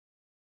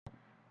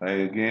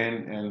Hey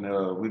again, and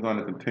we're going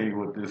to continue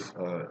with this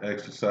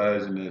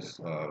exercise in this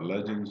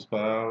legends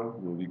file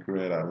where we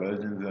create our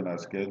legends and our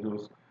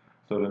schedules.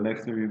 So the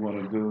next thing we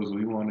want to do is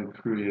we want to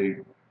create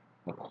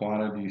a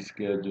quantity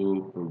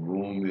schedule for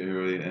room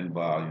area and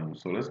volume.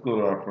 So let's go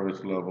to our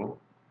first level.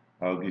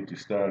 I'll get you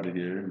started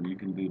here and you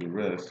can do the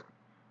rest.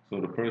 So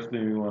the first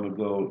thing we want to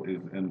go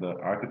is in the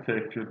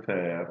architecture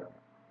tab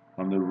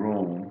under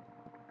room,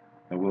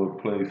 and we'll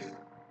place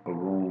a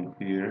room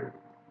here.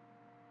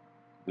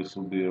 This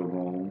will be a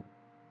room.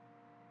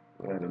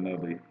 We'll add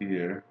another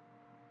here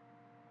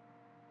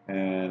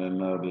and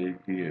another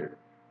here.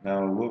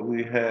 Now what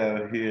we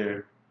have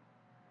here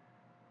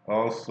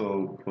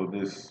also for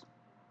this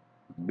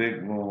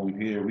big room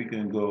here, we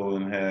can go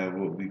and have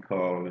what we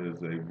call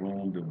is a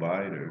room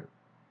divider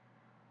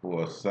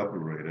or a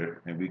separator,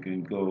 and we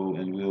can go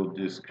and we'll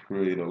just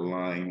create a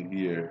line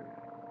here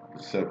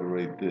to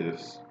separate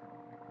this,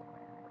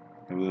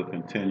 and we'll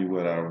continue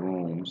with our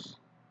rooms.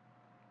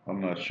 I'm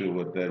not sure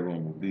what that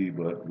room will be,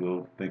 but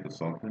we'll think of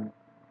something.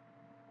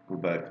 Go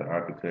back to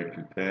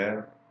architecture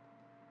tab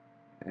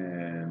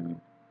and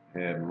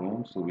add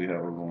room. So we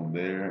have a room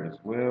there as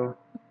well,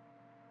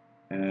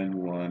 and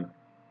one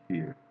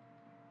here.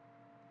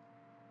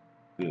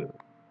 Good.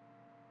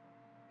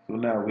 So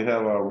now we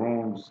have our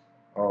rooms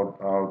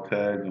all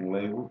tagged and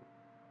labeled.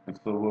 And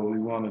so what we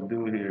want to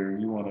do here,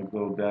 we want to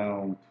go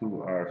down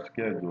to our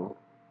schedule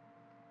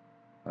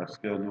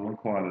and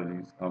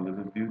quantities under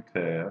the view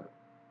tab.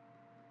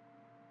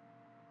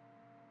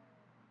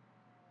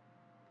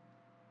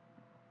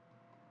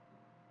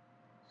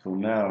 So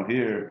now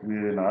here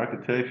we're in the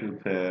architecture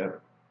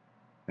tab,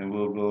 and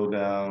we'll go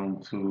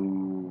down to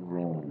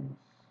rooms.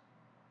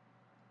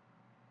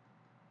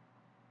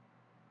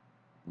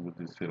 We'll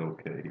just hit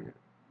OK here.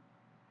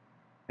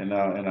 And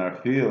now in our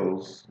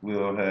fields,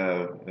 we'll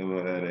add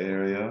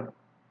area.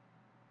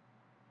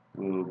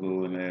 We'll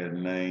go and add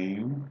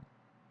name,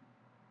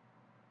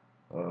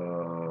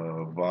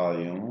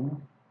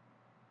 volume.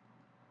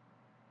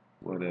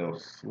 What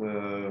else?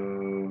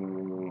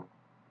 Well,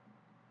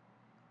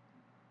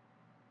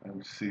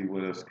 let's see,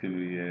 what else can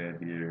we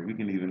add here? We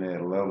can even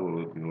add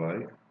level if you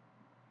like.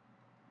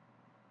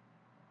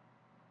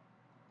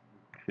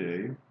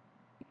 Okay.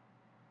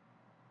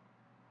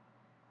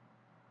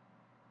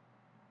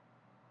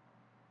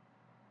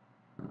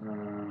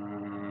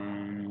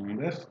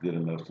 That's good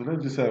enough. So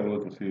let's just have a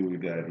look and see what we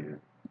got here.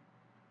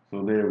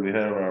 So there we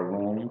have our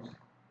rooms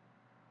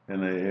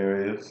and the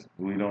areas.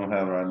 We don't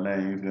have our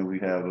names, and we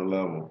have the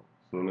level.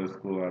 So let's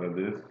go out of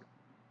this.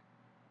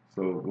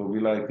 So what we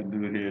like to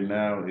do here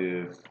now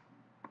is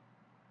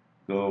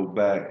go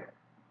back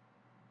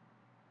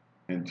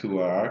into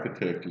our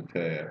architecture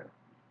tab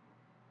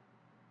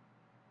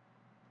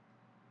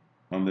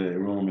under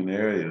room and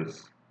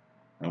areas,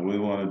 and we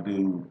want to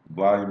do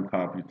volume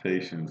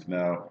computations.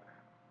 Now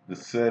the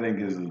setting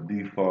is the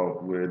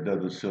default where it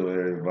doesn't show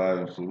area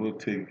volume, so we'll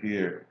tick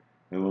here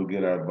and we'll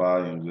get our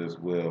volumes as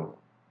well.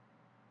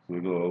 So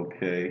we go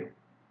OK,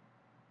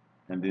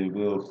 and then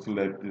we'll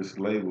select this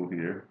label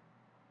here.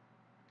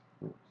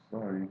 Oops,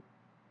 sorry.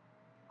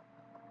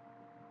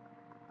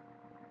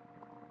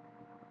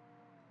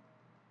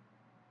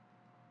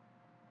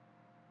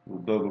 We'll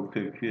double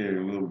click here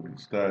and we'll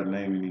start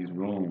naming these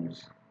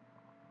rooms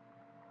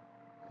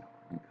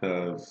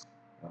because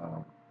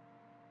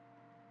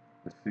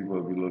let's see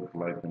what we look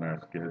like in our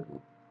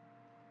schedule.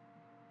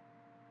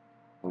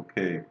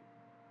 Okay,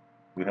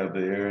 we have the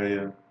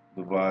area,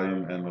 the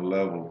volume, and the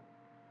level.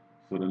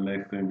 So the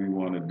next thing we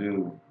want to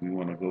do, we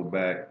want to go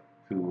back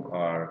to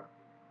our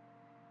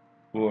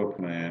floor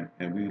plan,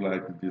 and we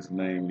like to just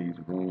name these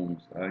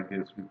rooms. I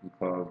guess we can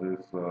call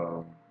this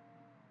a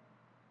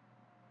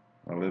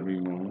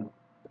living room.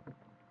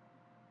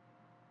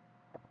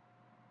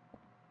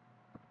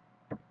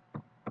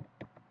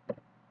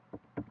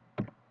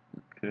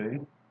 Okay.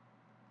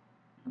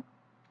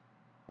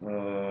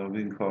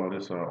 We can call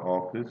this our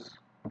office.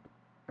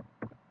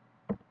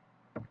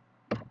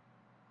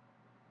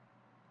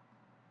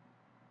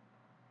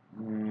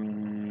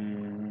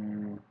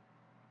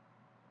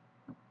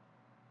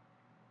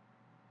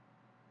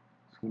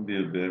 It's gonna be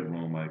a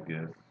bedroom, I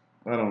guess.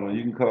 I don't know.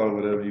 You can call it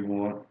whatever you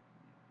want.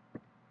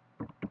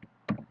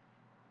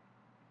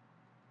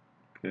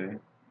 Okay.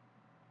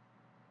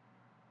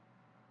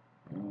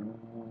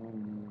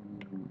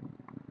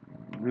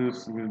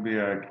 This will be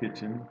our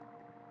kitchen.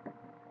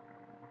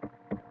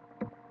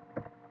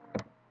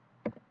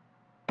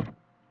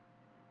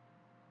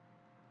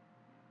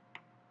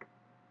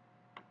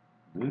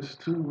 This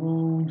 2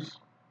 rooms.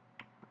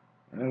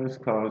 Let's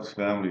call it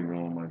family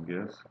room, I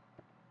guess.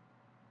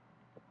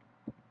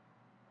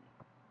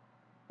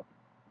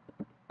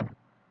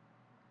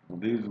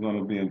 These are going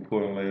to be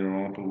important later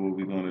on for what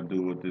we're going to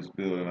do with this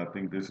building. I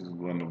think this is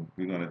we're going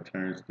to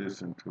turn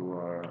this into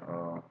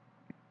our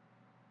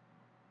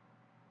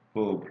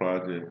full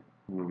project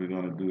where we're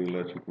going to do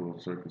electrical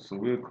circuits. So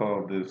we'll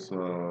call this I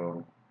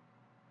don't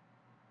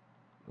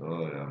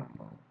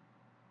know.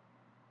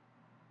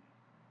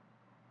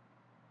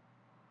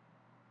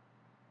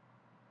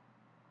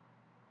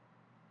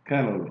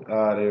 kind of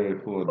odd area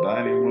for a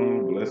dining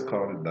room, but let's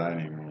call it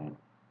dining room.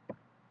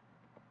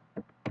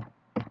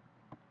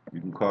 You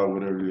can call it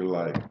whatever you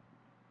like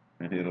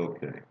and hit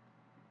OK.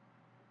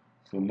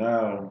 So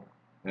now,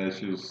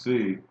 as you'll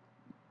see,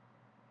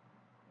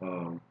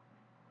 um,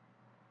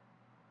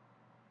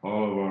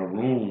 all of our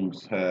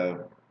rooms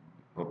have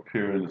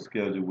appear in the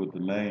schedule with the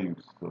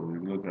names. So we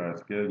look at our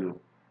schedule,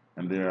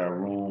 and there are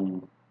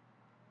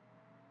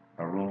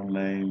our room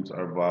names,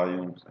 our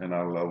volumes, and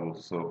our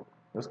levels. So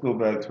let's go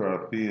back to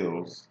our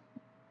fields,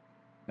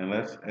 and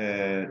let's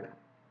add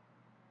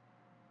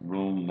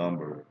room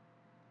number.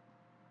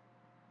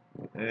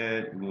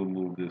 We'll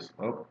move this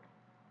up,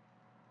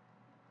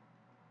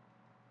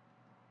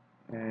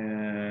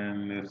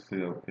 and let's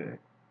say OK.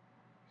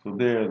 So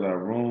there's our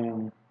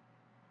room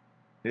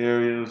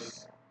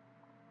areas,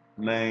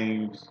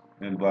 names,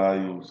 and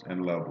volumes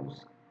and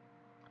levels.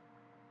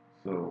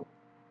 So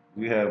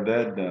we have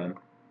that done,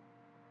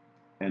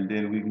 and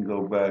then we can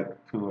go back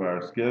to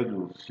our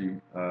schedule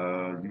sheet.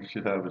 You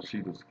should have a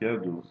sheet of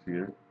schedules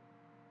here.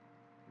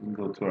 You can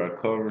go to our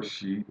cover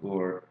sheet,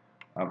 or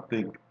I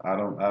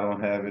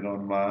don't have it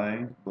on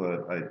mine,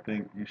 but I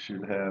think you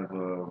should have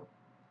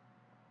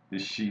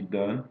this sheet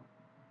done,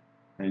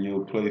 and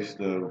you'll place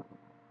the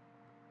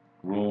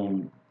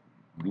room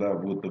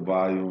level with the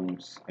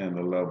volumes and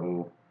the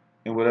level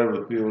and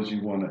whatever fields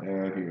you want to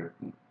add here.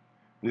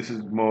 This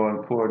is more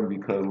important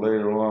because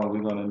later on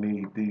we're going to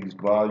need these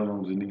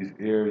volumes and these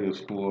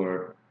areas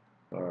for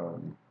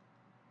um,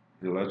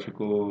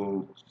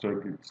 electrical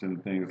circuits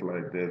and things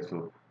like that.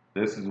 So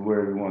this is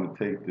where we want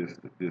to take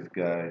this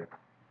guy.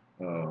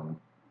 Um,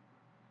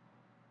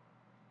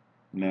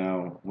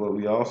 Now, what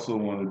we also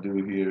want to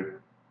do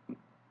here,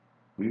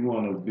 we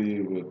want to be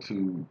able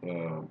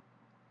to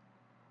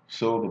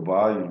show the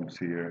volumes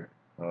here.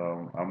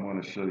 I'm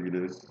going to show you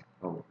this.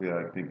 Hopefully,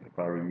 I think if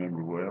I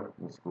remember well.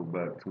 Let's go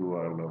back to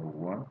our level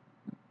 1.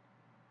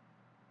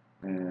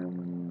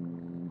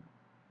 And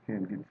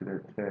can't get to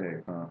that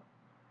tag, huh?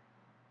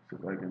 So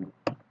if I can,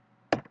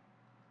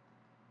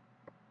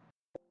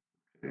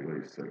 okay,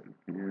 wait a second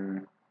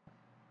here.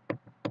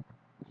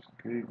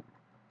 Okay,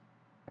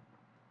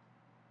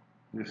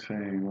 just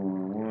hang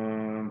on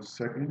 1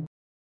 second.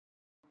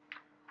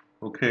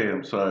 Okay,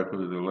 I'm sorry for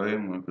the delay.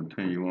 I'm going to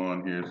continue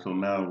on here. So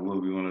now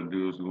what we want to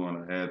do is we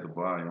want to add the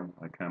volume.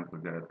 I kind of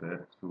forgot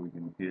that. So we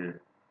can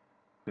here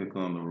click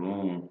on the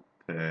room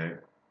tag,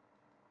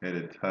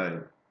 edit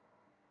type,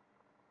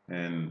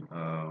 and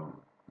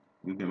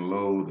we can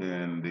load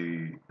in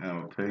the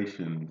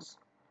annotations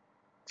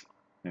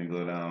and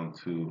go down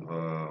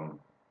to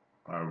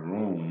our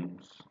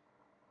rooms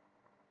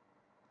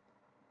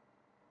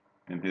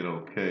and hit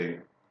OK.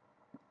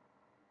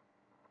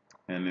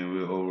 And then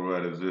we'll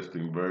override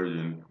existing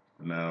version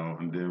now,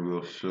 and then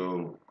we'll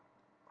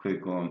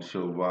click on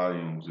show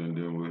volumes, and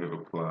then we'll hit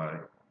apply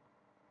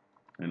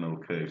and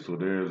OK. So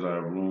there's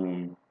our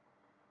room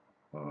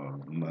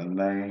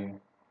name,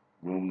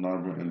 room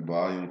number, and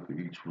volume for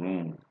each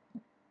room.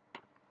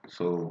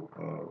 So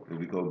if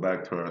we go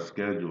back to our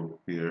schedule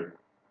here,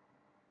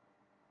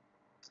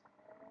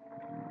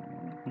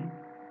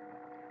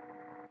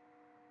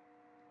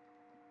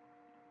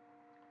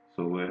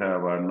 so we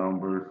have our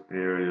numbers,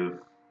 areas,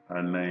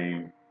 our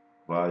name,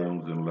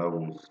 volumes, and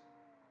levels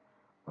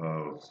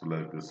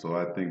selected. So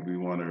I think we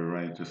want to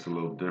arrange this a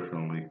little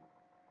differently.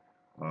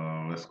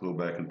 Let's go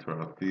back into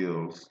our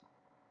fields,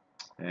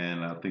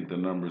 and I think the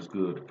number's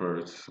good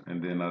first,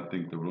 and then I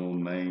think the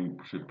room name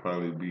should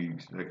probably be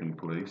second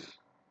place,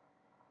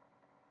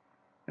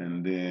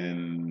 and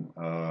then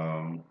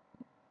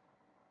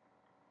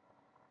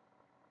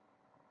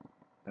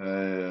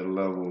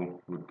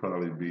level would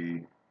probably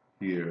be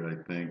here, I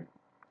think.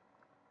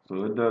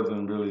 So it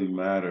doesn't really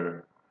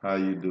matter how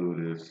you do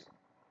this.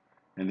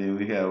 And then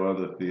we have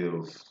other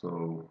fields.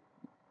 So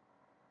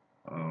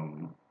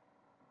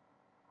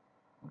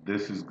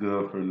this is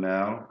good for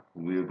now.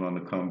 We're going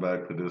to come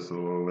back to this a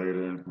little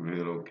later, and we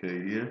hit OK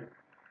here.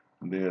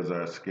 And there's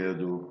our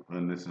schedule,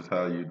 and this is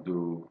how you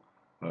do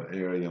an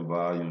area and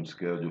volume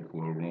schedule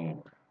for a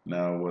room.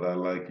 Now, what I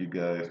like you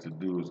guys to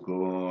do is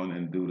go on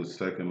and do the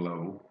second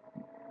level.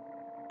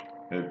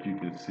 If you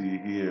can see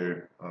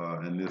here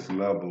in this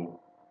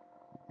level,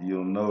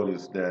 you'll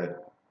notice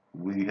that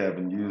we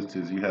haven't used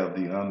this. You have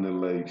the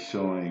underlay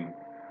showing,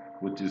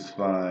 which is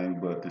fine,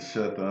 but to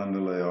shut the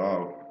underlay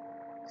off,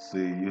 see,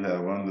 you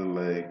have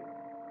underlay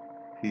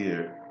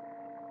here,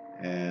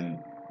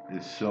 and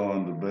it's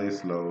showing the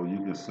base level. You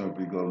can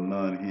simply go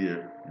none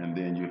here, and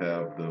then you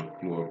have the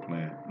floor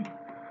plan.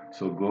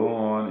 So go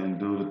on and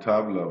do the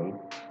top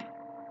level,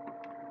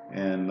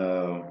 and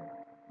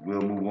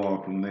we'll move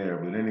on from there.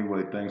 But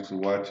anyway, thanks for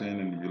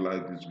watching, and if you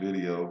like this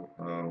video,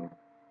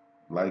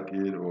 like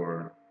it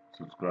or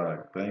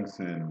subscribe. Thanks,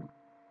 and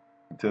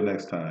until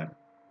next time,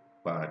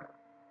 bye.